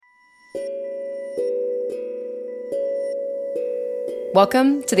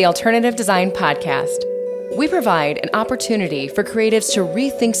Welcome to the Alternative Design Podcast. We provide an opportunity for creatives to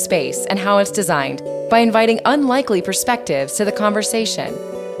rethink space and how it's designed by inviting unlikely perspectives to the conversation.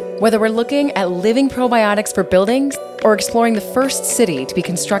 Whether we're looking at living probiotics for buildings or exploring the first city to be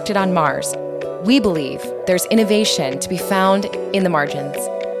constructed on Mars, we believe there's innovation to be found in the margins.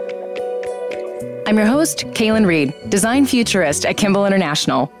 I'm your host, Kaylin Reed, design futurist at Kimball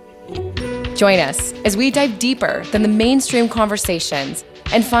International. Join us as we dive deeper than the mainstream conversations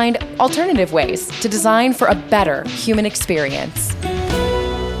and find alternative ways to design for a better human experience.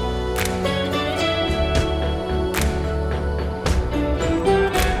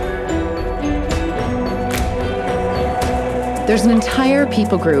 There's an entire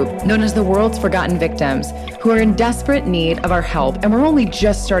people group known as the world's forgotten victims who are in desperate need of our help, and we're only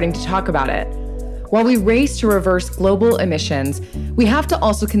just starting to talk about it. While we race to reverse global emissions, we have to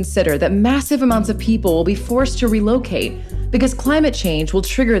also consider that massive amounts of people will be forced to relocate because climate change will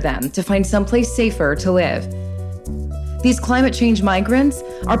trigger them to find someplace safer to live. These climate change migrants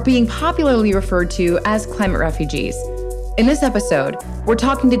are being popularly referred to as climate refugees. In this episode, we're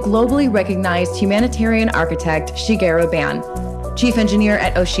talking to globally recognized humanitarian architect Shigeru Ban, chief engineer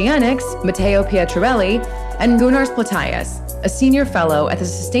at Oceanics, Matteo Pietrarelli, and Gunars Plataias, a senior fellow at the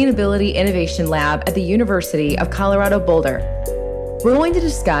Sustainability Innovation Lab at the University of Colorado Boulder. We're going to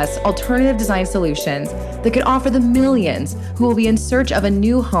discuss alternative design solutions that could offer the millions who will be in search of a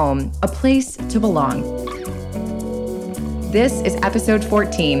new home, a place to belong. This is episode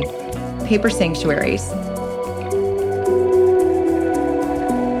 14, Paper Sanctuaries.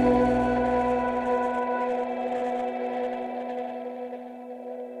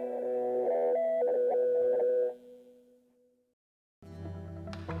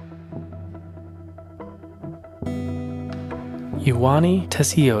 Ioanni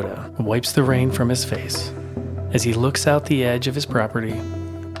Tessiota wipes the rain from his face as he looks out the edge of his property,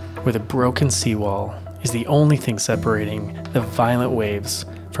 where the broken seawall is the only thing separating the violent waves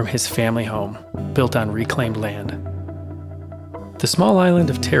from his family home, built on reclaimed land. The small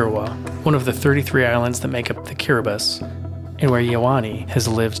island of Tarawa, one of the 33 islands that make up the Kiribati, and where Ioanni has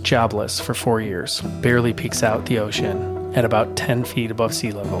lived jobless for 4 years, barely peeks out the ocean at about 10 feet above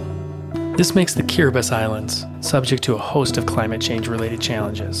sea level. This makes the Kiribati Islands subject to a host of climate change-related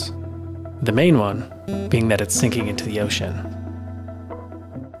challenges. The main one being that it's sinking into the ocean.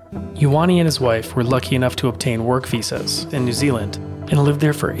 Ioanni and his wife were lucky enough to obtain work visas in New Zealand and lived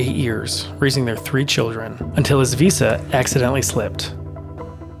there for 8 years, raising their 3 children, until his visa accidentally slipped.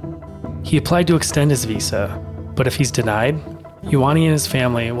 He applied to extend his visa, but if he's denied, Ioanni and his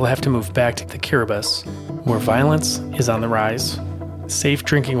family will have to move back to the Kiribati, where violence is on the rise. Safe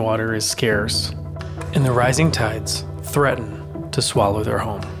drinking water is scarce, and the rising tides threaten to swallow their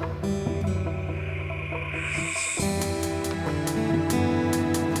home.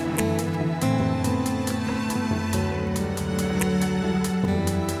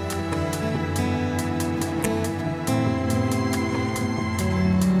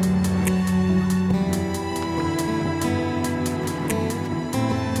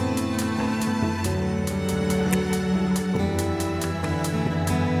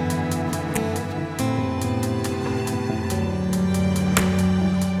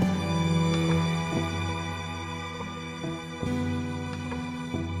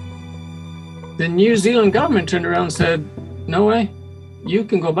 The New Zealand government turned around and said, no way, you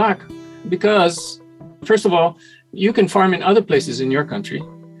can go back because, first of all, you can farm in other places in your country.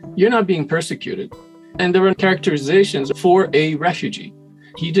 You're not being persecuted. And there were characterizations for a refugee.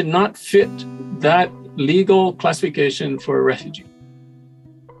 He did not fit that legal classification for a refugee.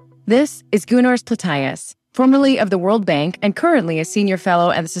 This is Gunars Plataias, formerly of the World Bank and currently a senior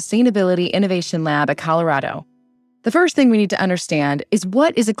fellow at the Sustainability Innovation Lab at Colorado. The first thing we need to understand is,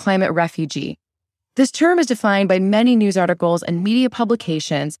 what is a climate refugee? This term is defined by many news articles and media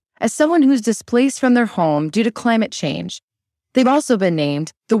publications as someone who's displaced from their home due to climate change. They've also been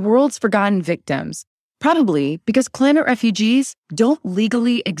named the world's forgotten victims, probably because climate refugees don't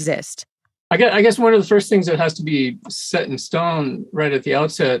legally exist. I guess one of the first things that has to be set in stone right at the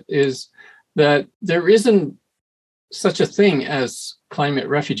outset is that there isn't such a thing as climate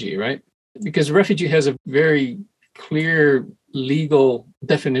refugee, right? Because refugee has a very clear legal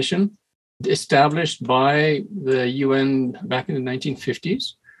definition established by the UN back in the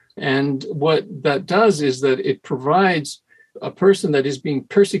 1950s. And what that does is that it provides a person that is being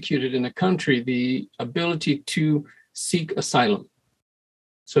persecuted in a country the ability to seek asylum.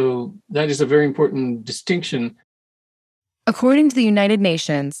 So that is a very important distinction. According to the United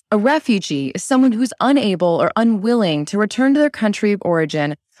Nations, a refugee is someone who's unable or unwilling to return to their country of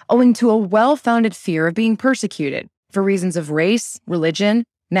origin owing to a well-founded fear of being persecuted for reasons of race, religion,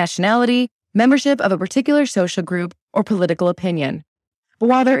 nationality, membership of a particular social group, or political opinion. But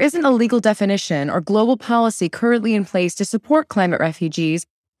while there isn't a legal definition or global policy currently in place to support climate refugees,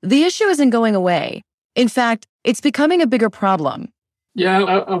 the issue isn't going away. In fact, it's becoming a bigger problem.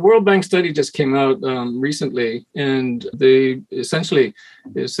 Yeah, a World Bank study just came out recently, and it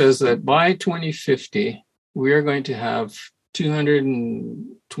says that by 2050, we are going to have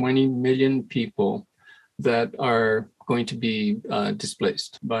 220 million people that are going to be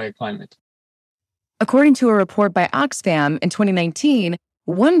displaced by climate. According to a report by Oxfam in 2019,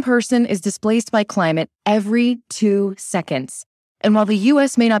 one person is displaced by climate every 2 seconds. And while the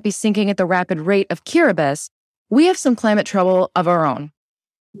U.S. may not be sinking at the rapid rate of Kiribati, we have some climate trouble of our own.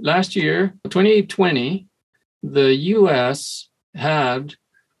 Last year, 2020, the U.S. had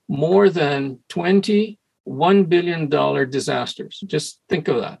more than $21 billion disasters. Just think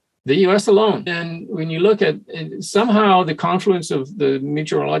of that. The U.S. alone. And when you look at somehow the confluence of the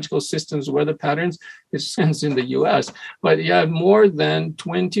meteorological systems, weather patterns, it sends in the U.S., but you have more than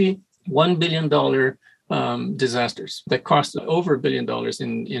 $21 billion disasters that cost over $1 billion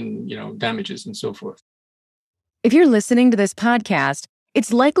in damages and so forth. If you're listening to this podcast,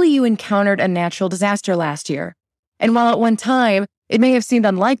 it's likely you encountered a natural disaster last year. And while at one time, it may have seemed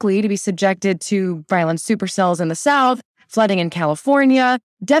unlikely to be subjected to violent supercells in the South, flooding in California,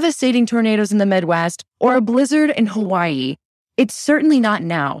 devastating tornadoes in the Midwest, or a blizzard in Hawaii, it's certainly not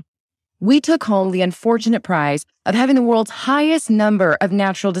now. We took home the unfortunate prize of having the world's highest number of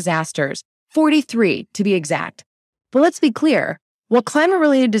natural disasters, 43 to be exact. But let's be clear, while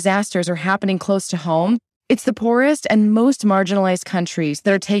climate-related disasters are happening close to home, it's the poorest and most marginalized countries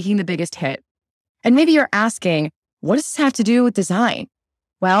that are taking the biggest hit. And maybe you're asking, what does this have to do with design?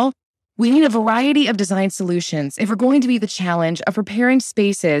 Well, we need a variety of design solutions if we're going to meet the challenge of preparing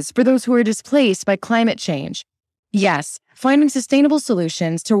spaces for those who are displaced by climate change. Yes, finding sustainable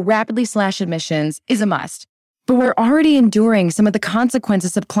solutions to rapidly slash emissions is a must. But we're already enduring some of the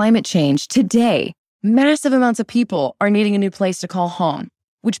consequences of climate change today. Massive amounts of people are needing a new place to call home,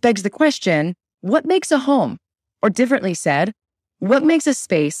 which begs the question, what makes a home? Or differently said, what makes a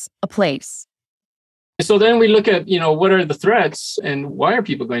space a place? So then we look at, what are the threats and why are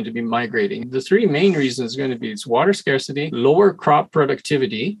people going to be migrating? The three main reasons are going to be it's water scarcity, lower crop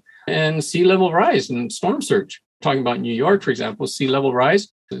productivity, and sea level rise and storm surge. Talking about New York, for example, sea level rise,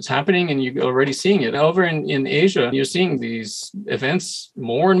 it's happening and you're already seeing it. Over in Asia, you're seeing these events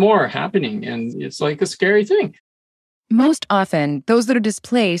more and more happening, and it's like a scary thing. Most often, those that are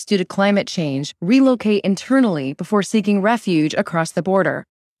displaced due to climate change relocate internally before seeking refuge across the border.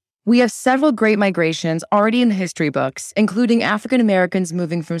 We have several great migrations already in the history books, including African Americans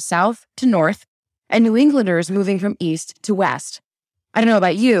moving from south to north and New Englanders moving from east to west. I don't know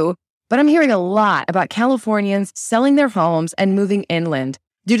about you, but I'm hearing a lot about Californians selling their homes and moving inland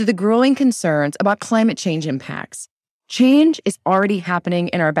due to the growing concerns about climate change impacts. Change is already happening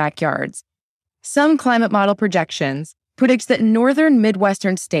in our backyards. Some climate model projections predicts that northern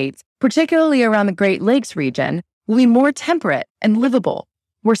Midwestern states, particularly around the Great Lakes region, will be more temperate and livable,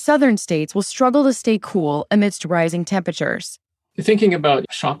 where southern states will struggle to stay cool amidst rising temperatures. Thinking about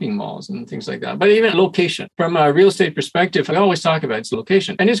shopping malls and things like that, but even location. From a real estate perspective, we always talk about its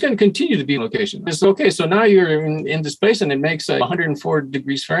location, and it's going to continue to be location. It's okay, so now you're in this place and it makes 104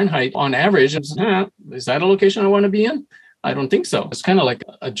 degrees Fahrenheit on average. Is that a location I want to be in? I don't think so. It's kind of like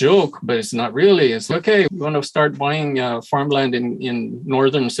a joke, but it's not really. It's okay. We want to start buying farmland in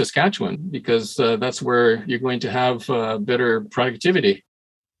northern Saskatchewan because that's where you're going to have better productivity.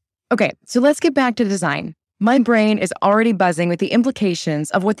 Okay, so let's get back to design. My brain is already buzzing with the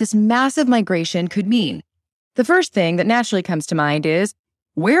implications of what this massive migration could mean. The first thing that naturally comes to mind is,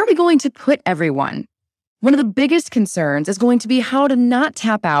 where are we going to put everyone? One of the biggest concerns is going to be how to not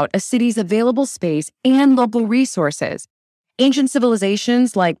tap out a city's available space and local resources. Ancient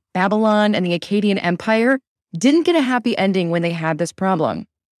civilizations like Babylon and the Akkadian Empire didn't get a happy ending when they had this problem.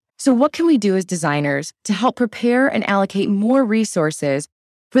 So what can we do as designers to help prepare and allocate more resources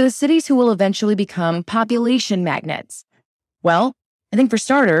for the cities who will eventually become population magnets? Well, I think for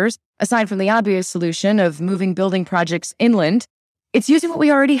starters, aside from the obvious solution of moving building projects inland, it's using what we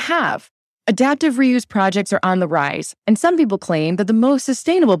already have. Adaptive reuse projects are on the rise, and some people claim that the most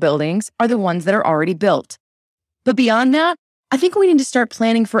sustainable buildings are the ones that are already built. But beyond that, I think we need to start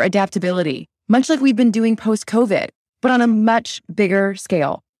planning for adaptability, much like we've been doing post-COVID, but on a much bigger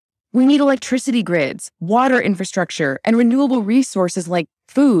scale. We need electricity grids, water infrastructure, and renewable resources like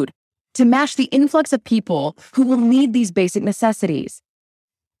food, to match the influx of people who will need these basic necessities.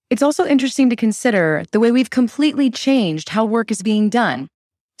 It's also interesting to consider the way we've completely changed how work is being done.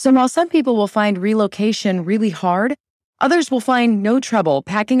 So while some people will find relocation really hard, others will find no trouble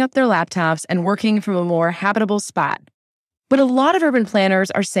packing up their laptops and working from a more habitable spot. But a lot of urban planners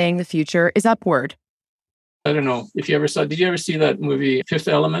are saying the future is upward. I don't know if you ever did you ever see that movie, Fifth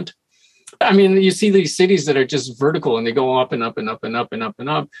Element? I mean, you see these cities that are just vertical and they go up and up and up and up and up and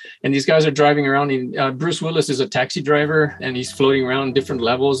up. And these guys are driving around. Bruce Willis is a taxi driver and he's floating around different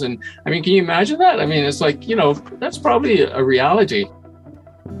levels. And I mean, can you imagine that? I mean, it's like, that's probably a reality.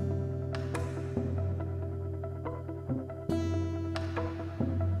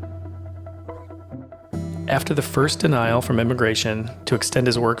 After the first denial from immigration to extend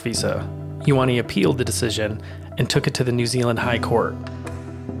his work visa, Ioane appealed the decision and took it to the New Zealand High Court.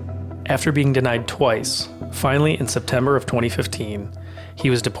 After being denied twice, finally in September of 2015, he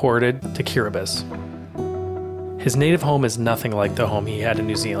was deported to Kiribati. His native home is nothing like the home he had in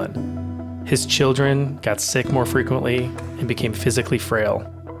New Zealand. His children got sick more frequently and became physically frail.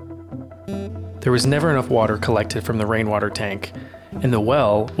 There was never enough water collected from the rainwater tank, and the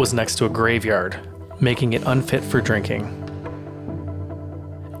well was next to a graveyard, making it unfit for drinking.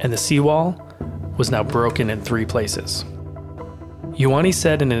 And the seawall was now broken in 3 places. Ioane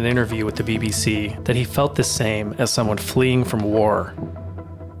said in an interview with the BBC that he felt the same as someone fleeing from war.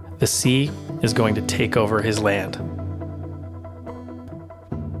 The sea is going to take over his land.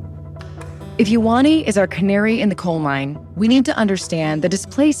 If Ioane is our canary in the coal mine, we need to understand that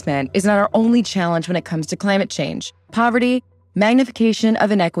displacement is not our only challenge when it comes to climate change. Poverty, magnification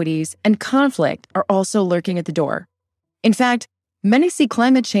of inequities, and conflict are also lurking at the door. In fact, many see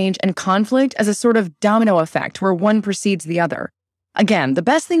climate change and conflict as a sort of domino effect where one precedes the other. Again, the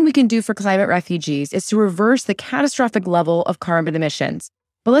best thing we can do for climate refugees is to reverse the catastrophic level of carbon emissions.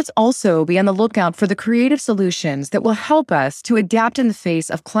 But let's also be on the lookout for the creative solutions that will help us to adapt in the face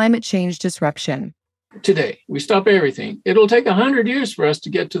of climate change disruption. Today, we stop everything. It'll take 100 years for us to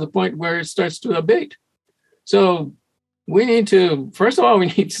get to the point where it starts to abate. So we need to, first of all, we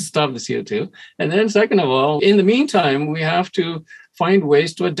need to stop the CO2. And then second of all, in the meantime, we have to find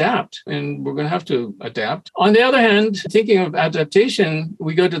ways to adapt, and we're going to have to adapt. On the other hand, thinking of adaptation,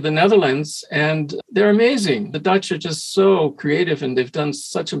 we go to the Netherlands, and they're amazing. The Dutch are just so creative, and they've done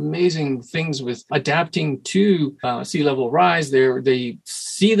such amazing things with adapting to sea level rise. They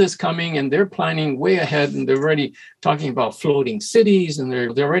see this coming, and they're planning way ahead, and they're already talking about floating cities, and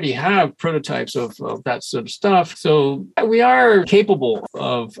they already have prototypes of that sort of stuff. So we are capable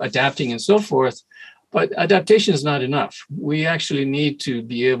of adapting and so forth. But adaptation is not enough. We actually need to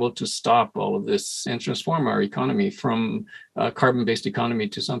be able to stop all of this and transform our economy from a carbon-based economy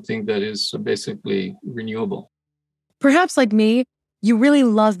to something that is basically renewable. Perhaps like me, you really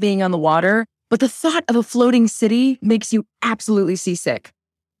love being on the water, but the thought of a floating city makes you absolutely seasick.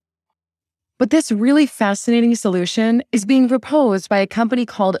 But this really fascinating solution is being proposed by a company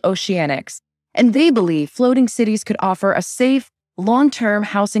called Oceanics, and they believe floating cities could offer a safe, long-term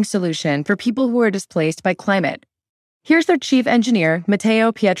housing solution for people who are displaced by climate. Here's their chief engineer,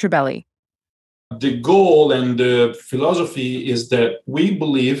 Matteo Pietrabelli. The goal and the philosophy is that we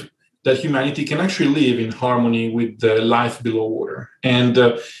believe that humanity can actually live in harmony with the life below water. And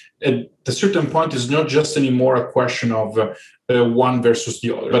at a certain point, it's not just anymore a question of one versus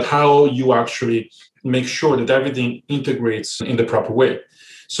the other, but how you actually make sure that everything integrates in the proper way.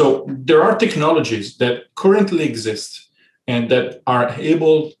 So there are technologies that currently exist and that are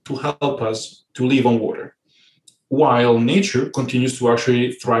able to help us to live on water, while nature continues to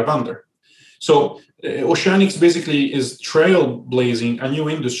actually thrive under. So Oceanics basically is trailblazing a new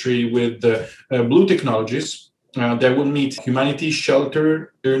industry with blue technologies that will meet humanity's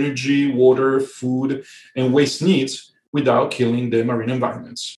shelter, energy, water, food, and waste needs without killing the marine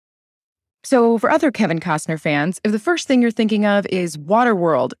environments. So for other Kevin Costner fans, if the first thing you're thinking of is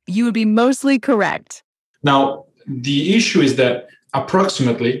Waterworld, you would be mostly correct. Now, the issue is that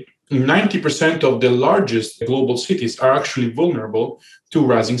approximately 90% of the largest global cities are actually vulnerable to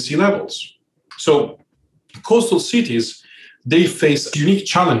rising sea levels. So coastal cities, they face unique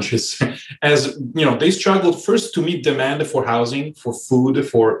challenges as, they struggled first to meet demand for housing, for food,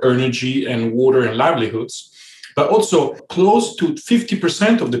 for energy and water and livelihoods. But also close to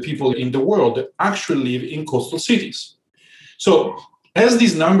 50% of the people in the world actually live in coastal cities. So as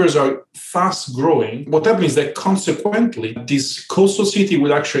these numbers are fast growing, what happens is that consequently, this coastal city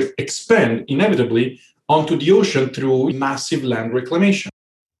will actually expand inevitably onto the ocean through massive land reclamation.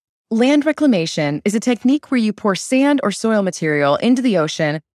 Land reclamation is a technique where you pour sand or soil material into the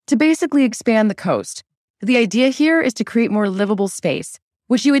ocean to basically expand the coast. The idea here is to create more livable space,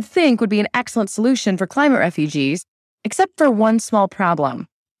 which you would think would be an excellent solution for climate refugees, except for one small problem.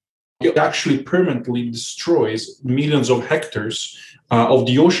 It actually permanently destroys millions of hectares of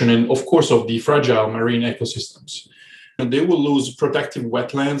the ocean and, of course, of the fragile marine ecosystems. And they will lose protected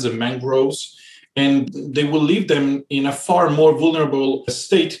wetlands and mangroves, and they will leave them in a far more vulnerable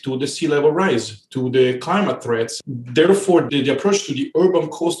state to the sea level rise, to the climate threats. Therefore, the approach to the urban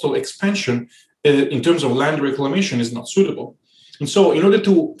coastal expansion in terms of land reclamation is not suitable. And so in order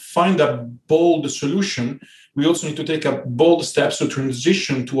to find a bold solution, we also need to take a bold steps to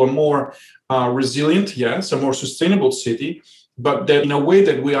transition to a more resilient, a more sustainable city, but that in a way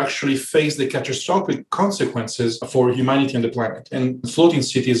that we actually face the catastrophic consequences for humanity and the planet. And floating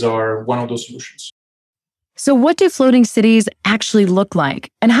cities are one of those solutions. So what do floating cities actually look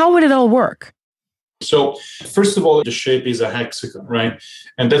like? And how would it all work? So first of all, the shape is a hexagon, right?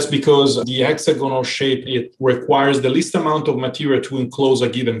 And that's because the hexagonal shape, it requires the least amount of material to enclose a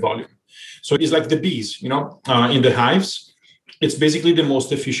given volume. So it's like the bees, in the hives. It's basically the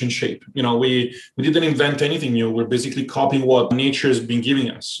most efficient shape. We didn't invent anything new. We're basically copying what nature has been giving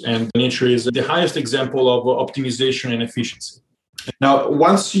us. And nature is the highest example of optimization and efficiency. Now,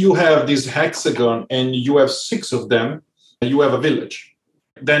 once you have this hexagon and you have 6 of them, you have a village.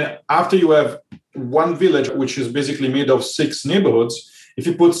 Then after you have one village, which is basically made of 6 neighborhoods, if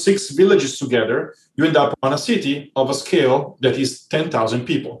you put 6 villages together, you end up on a city of a scale that is 10,000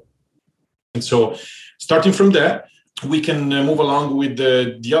 people. And so starting from that, we can move along with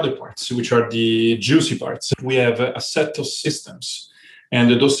the other parts, which are the juicy parts. We have a set of systems,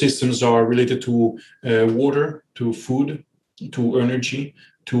 and those systems are related to water, to food, to energy,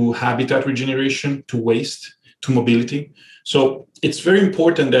 to habitat regeneration, to waste, to mobility. So it's very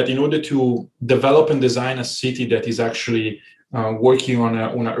important that in order to develop and design a city that is actually working on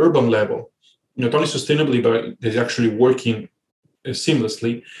an urban level, not only sustainably, but is actually working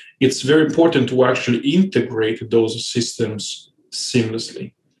seamlessly, it's very important to actually integrate those systems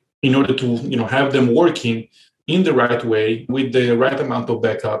seamlessly in order to have them working in the right way with the right amount of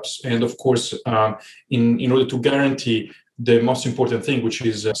backups, and of course in order to guarantee the most important thing, which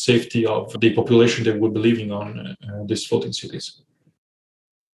is safety of the population that will be living on these floating cities.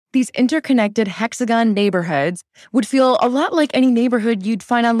 These interconnected hexagon neighborhoods would feel a lot like any neighborhood you'd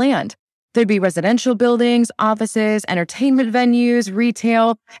find on land. There'd be residential buildings, offices, entertainment venues,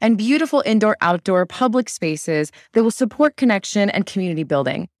 retail, and beautiful indoor-outdoor public spaces that will support connection and community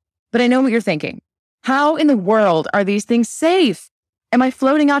building. But I know what you're thinking. How in the world are these things safe? Am I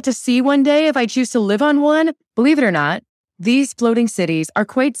floating out to sea one day if I choose to live on one? Believe it or not, these floating cities are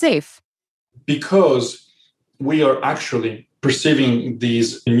quite safe. Because we are actually perceiving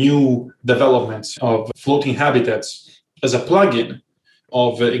these new developments of floating habitats as a plug-in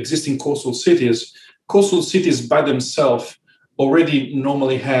of existing coastal cities by themselves already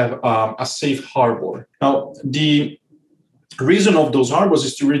normally have a safe harbor. Now, the reason of those harbors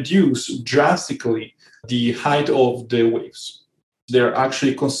is to reduce drastically the height of the waves. They're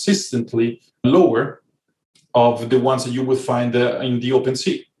actually consistently lower of the ones that you will find in the open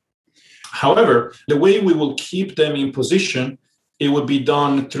sea. However, the way we will keep them in position, it will be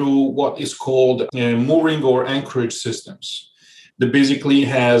done through what is called mooring or anchorage systems. That basically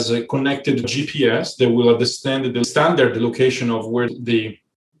has a connected GPS that will understand the standard location of where the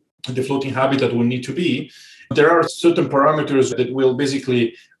floating habitat will need to be. There are certain parameters that will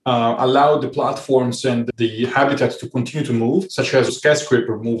basically allow the platforms and the habitat to continue to move, such as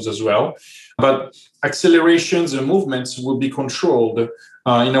skyscraper moves as well. But accelerations and movements will be controlled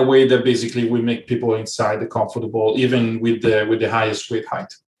in a way that basically will make people inside comfortable, even with the highest wave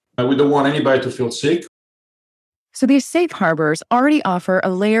height. We don't want anybody to feel sick. So these safe harbors already offer a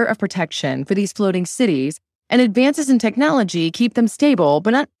layer of protection for these floating cities, and advances in technology keep them stable,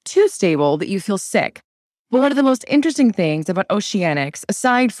 but not too stable that you feel sick. But one of the most interesting things about oceanics,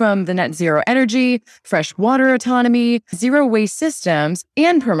 aside from the net zero energy, fresh water autonomy, zero waste systems,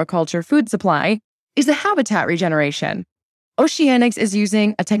 and permaculture food supply, is the habitat regeneration. Oceanics is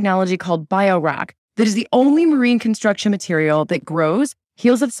using a technology called biorock that is the only marine construction material that grows,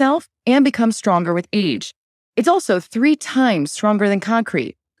 heals itself, and becomes stronger with age. It's also 3 times stronger than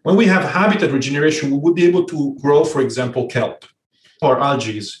concrete. When we have habitat regeneration, we would be able to grow, for example, kelp or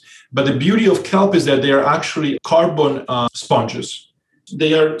algae. But the beauty of kelp is that they are actually carbon sponges.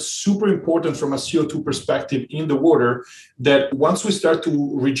 They are super important from a CO2 perspective in the water, that once we start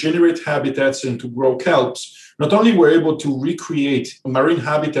to regenerate habitats and to grow kelps, not only we're able to recreate marine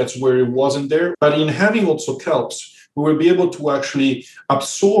habitats where it wasn't there, but in having also kelps, we will be able to actually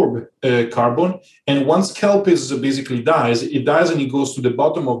absorb carbon. And once kelp is basically dies and it goes to the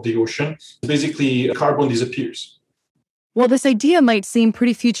bottom of the ocean, basically carbon disappears. While this idea might seem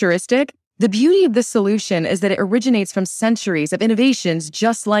pretty futuristic, the beauty of this solution is that it originates from centuries of innovations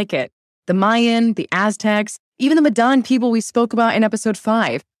just like it. The Mayan, the Aztecs, even the Madan people we spoke about in episode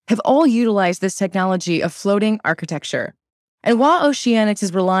 5 have all utilized this technology of floating architecture. And while Oceanics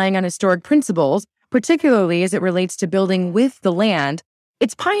is relying on historic principles, particularly as it relates to building with the land,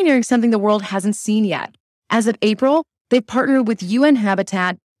 it's pioneering something the world hasn't seen yet. As of April, they've partnered with UN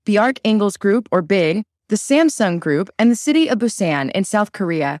Habitat, the Archangels Group, or BIG, the Samsung Group, and the city of Busan in South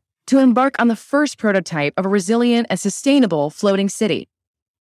Korea to embark on the first prototype of a resilient and sustainable floating city.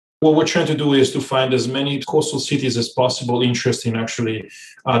 What we're trying to do is to find as many coastal cities as possible interested in actually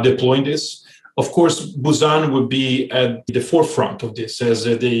deploying this. Of course, Busan would be at the forefront of this as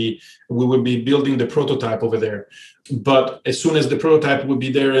we will be building the prototype over there. But as soon as the prototype will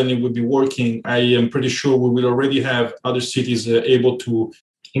be there and it will be working, I am pretty sure we will already have other cities able to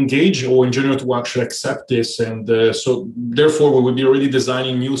engage or in general to actually accept this. And so therefore, we will be already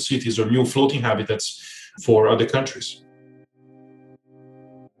designing new cities or new floating habitats for other countries.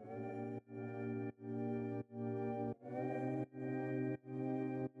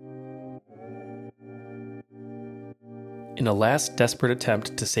 In a last desperate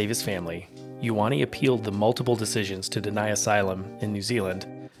attempt to save his family, Ioane appealed the multiple decisions to deny asylum in New Zealand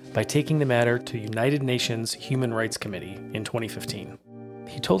by taking the matter to United Nations Human Rights Committee in 2015.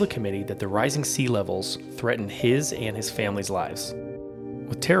 He told the committee that the rising sea levels threaten his and his family's lives.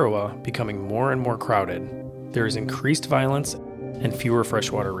 With Tarawa becoming more and more crowded, there is increased violence and fewer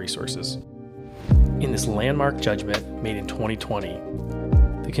freshwater resources. In this landmark judgment made in 2020,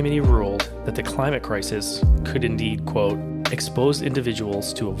 the committee ruled that the climate crisis could indeed, quote, expose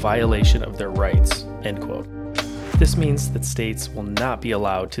individuals to a violation of their rights, end quote. This means that states will not be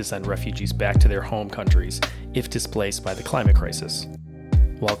allowed to send refugees back to their home countries if displaced by the climate crisis.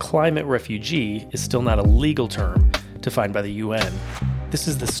 While climate refugee is still not a legal term defined by the UN, this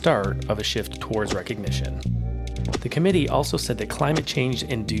is the start of a shift towards recognition. The committee also said that climate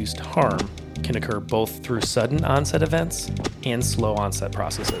change-induced harm can occur both through sudden onset events and slow onset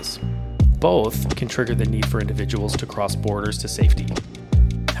processes. Both can trigger the need for individuals to cross borders to safety.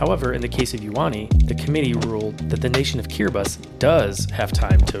 However, in the case of Ioane, the committee ruled that the nation of Kiribati does have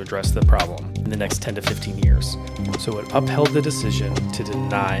time to address the problem in the next 10 to 15 years, so it upheld the decision to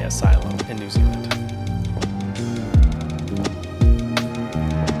deny asylum in New Zealand.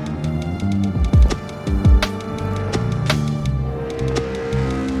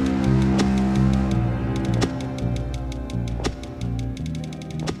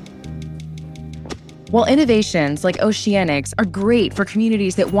 While innovations like Oceanics are great for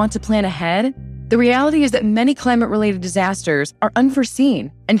communities that want to plan ahead, the reality is that many climate-related disasters are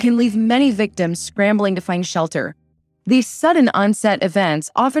unforeseen and can leave many victims scrambling to find shelter. These sudden onset events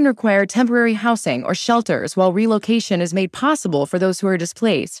often require temporary housing or shelters while relocation is made possible for those who are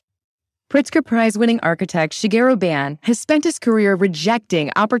displaced. Pritzker Prize-winning architect Shigeru Ban has spent his career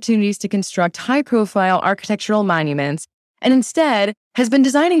rejecting opportunities to construct high-profile architectural monuments and instead has been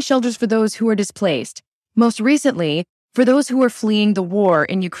designing shelters for those who are displaced, most recently for those who are fleeing the war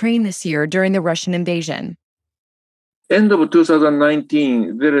in Ukraine this year during the Russian invasion. End of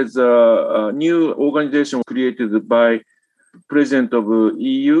 2019, there is a new organization created by President of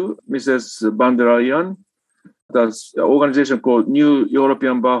EU, Mrs. von der Leyen. That's an organization called New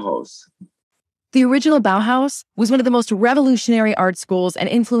European Bauhaus. The original Bauhaus was one of the most revolutionary art schools and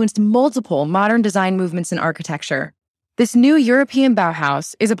influenced multiple modern design movements in architecture. This new European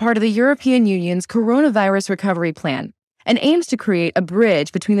Bauhaus is a part of the European Union's coronavirus recovery plan and aims to create a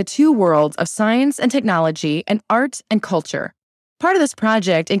bridge between the two worlds of science and technology and art and culture. Part of this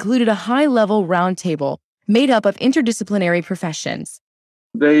project included a high-level roundtable made up of interdisciplinary professions.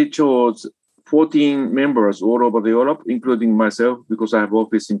 They chose 14 members all over Europe, including myself, because I have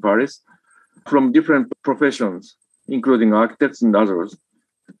office in Paris, from different professions, including architects and others.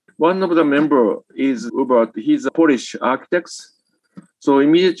 One of the members is Hubert. He's a Polish architect. So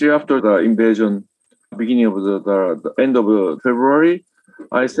immediately after the invasion, beginning of the end of February,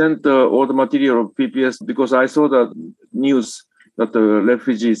 I sent all the material of PPS because I saw the news that the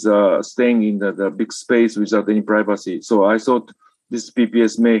refugees are staying in the big space without any privacy. So I thought this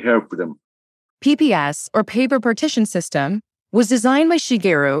PPS may help them. PPS, or Paper Partition System, was designed by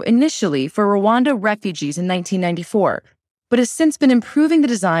Shigeru initially for Rwanda refugees in 1994, but has since been improving the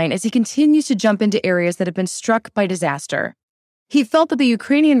design as he continues to jump into areas that have been struck by disaster. He felt that the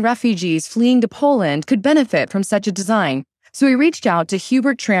Ukrainian refugees fleeing to Poland could benefit from such a design, so he reached out to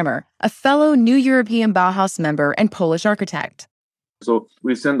Hubert Trammer, a fellow New European Bauhaus member and Polish architect. So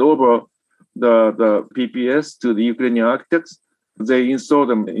we sent over the PPS to the Ukrainian architects. They installed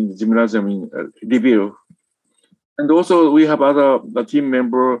them in the gymnasium in Lviv. And also we have other team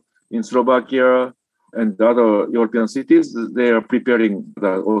member in Slovakia and other European cities. They are preparing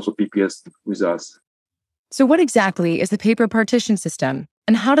also PPS with us. So what exactly is the paper partition system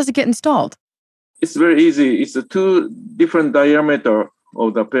and how does it get installed? It's very easy. It's a 2 different diameter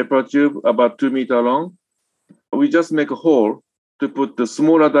of the paper tube, about 2 meters long. We just make a hole to put the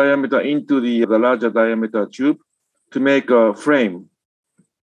smaller diameter into the larger diameter tube to make a frame.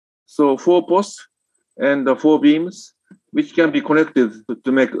 So 4 posts and 4 beams, which can be connected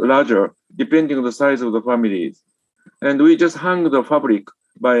to make larger, depending on the size of the families. And we just hang the fabric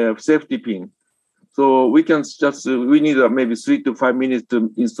by a safety pin. So we need maybe 3 to 5 minutes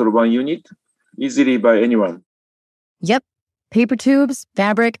to install 1 unit, easily by anyone. Yep, paper tubes,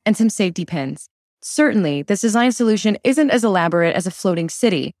 fabric, and some safety pins. Certainly, this design solution isn't as elaborate as a floating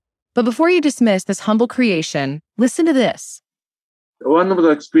city. But before you dismiss this humble creation, listen to this. One of the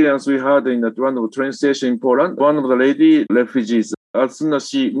experience we had in one of the train station in Poland, one of the lady refugees, as soon as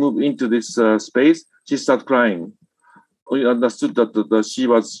she moved into this space, she started crying. We understood that she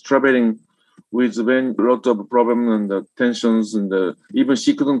was traveling with a lot of problems and tensions, and even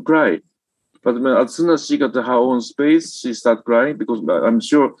she couldn't cry. But as soon as she got her own space, she started crying because I'm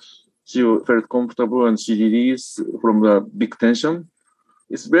sure she felt comfortable and she released from the big tension.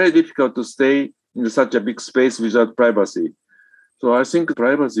 It's very difficult to stay in such a big space without privacy. So I think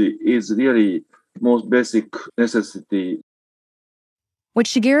privacy is really most basic necessity. What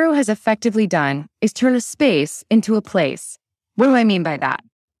Shigeru has effectively done is turn a space into a place. What do I mean by that?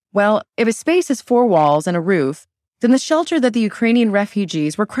 Well, if a space has 4 walls and a roof, then the shelter that the Ukrainian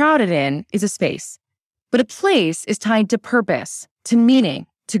refugees were crowded in is a space. But a place is tied to purpose, to meaning,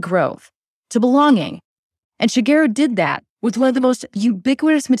 to growth, to belonging. And Shigeru did that with one of the most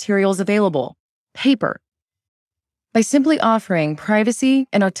ubiquitous materials available, paper. By simply offering privacy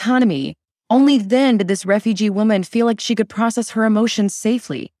and autonomy, only then did this refugee woman feel like she could process her emotions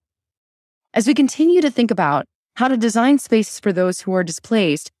safely. As we continue to think about how to design spaces for those who are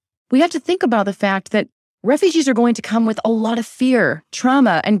displaced, we have to think about the fact that refugees are going to come with a lot of fear,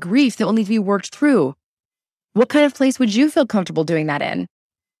 trauma, and grief that will need to be worked through. What kind of place would you feel comfortable doing that in?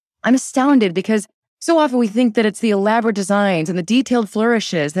 I'm astounded because so often we think that it's the elaborate designs and the detailed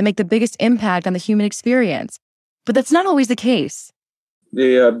flourishes that make the biggest impact on the human experience. But that's not always the case.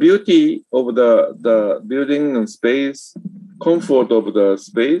 The beauty of the building and space, comfort of the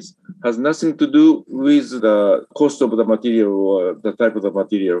space, has nothing to do with the cost of the material or the type of the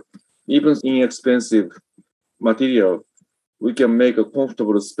material. Even inexpensive material, we can make a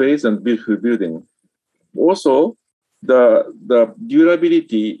comfortable space and beautiful building. Also, the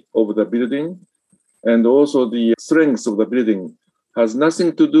durability of the building and also the strength of the building has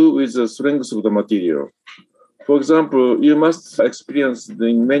nothing to do with the strength of the material. For example, you must experience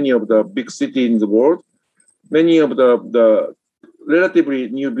in many of the big cities in the world, many of the relatively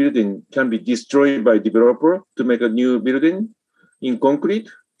new building can be destroyed by developer to make a new building in concrete.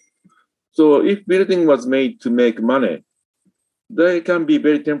 So if building was made to make money, they can be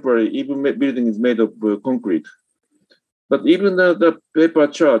very temporary, even building is made of concrete. But even the paper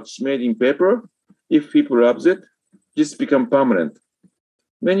church made in paper, if people loves it, this become permanent.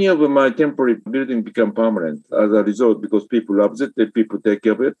 Many of my temporary building become permanent as a result because people loves it, and people take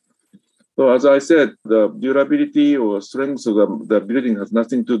care of it. So as I said, the durability or strength of the building has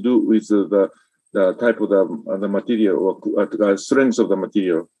nothing to do with the type of the material or strength of the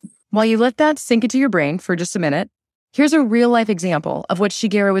material. While you let that sink into your brain for just a minute, here's a real-life example of what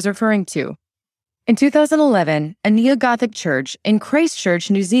Shigeru is referring to. In 2011, a neo-Gothic church in Christchurch,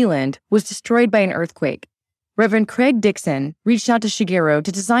 New Zealand, was destroyed by an earthquake. Reverend Craig Dixon reached out to Shigeru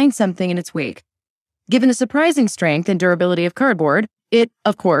to design something in its wake. Given the surprising strength and durability of cardboard, it,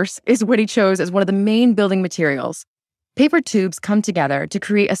 of course, is what he chose as one of the main building materials. Paper tubes come together to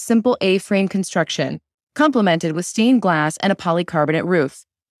create a simple A-frame construction, complemented with stained glass and a polycarbonate roof.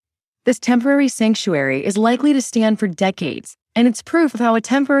 This temporary sanctuary is likely to stand for decades, and it's proof of how a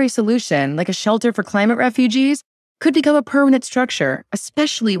temporary solution, like a shelter for climate refugees, could become a permanent structure,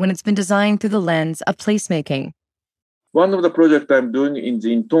 especially when it's been designed through the lens of placemaking. One of the projects I'm doing is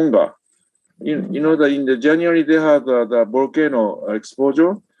in Tonga. In the January, they had the volcano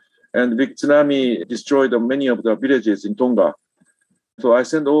exposure, and big tsunami destroyed many of the villages in Tonga. So I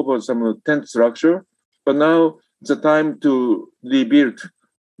sent over some tent structure, but now it's a time to rebuild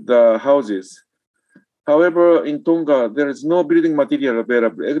the houses. However, in Tonga, there is no building material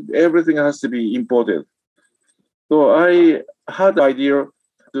available. Everything has to be imported. So I had the idea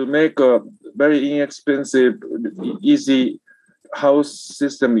to make a very inexpensive, easy house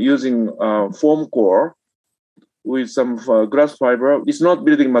system using foam core with some glass fiber. It's not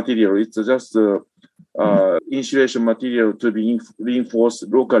building material. It's just insulation material to be reinforced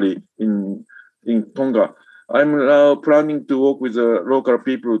locally in Tonga. I'm now planning to work with the local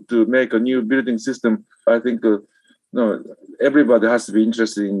people to make a new building system. I think everybody has to be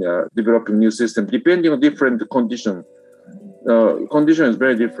interested in developing new system, depending on different condition. Condition is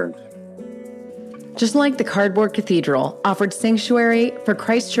very different. Just like the Cardboard Cathedral offered sanctuary for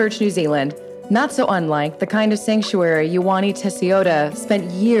Christchurch, New Zealand, not so unlike the kind of sanctuary Ioanni Tessiota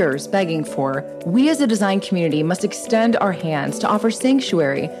spent years begging for, we as a design community must extend our hands to offer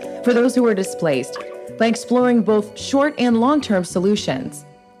sanctuary for those who are displaced by exploring both short and long-term solutions.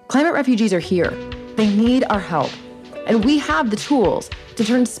 Climate refugees are here. They need our help. And we have the tools to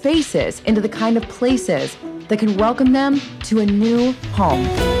turn spaces into the kind of places that can welcome them to a new home.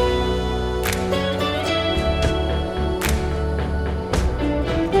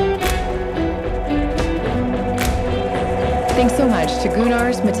 Thanks so much to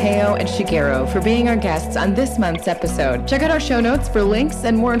Gunnars, Matteo, and Shigeru for being our guests on this month's episode. Check out our show notes for links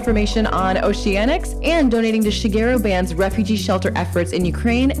and more information on Oceanics and donating to Shigeru Band's refugee shelter efforts in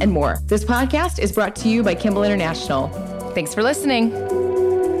Ukraine and more. This podcast is brought to you by Kimball International. Thanks for listening.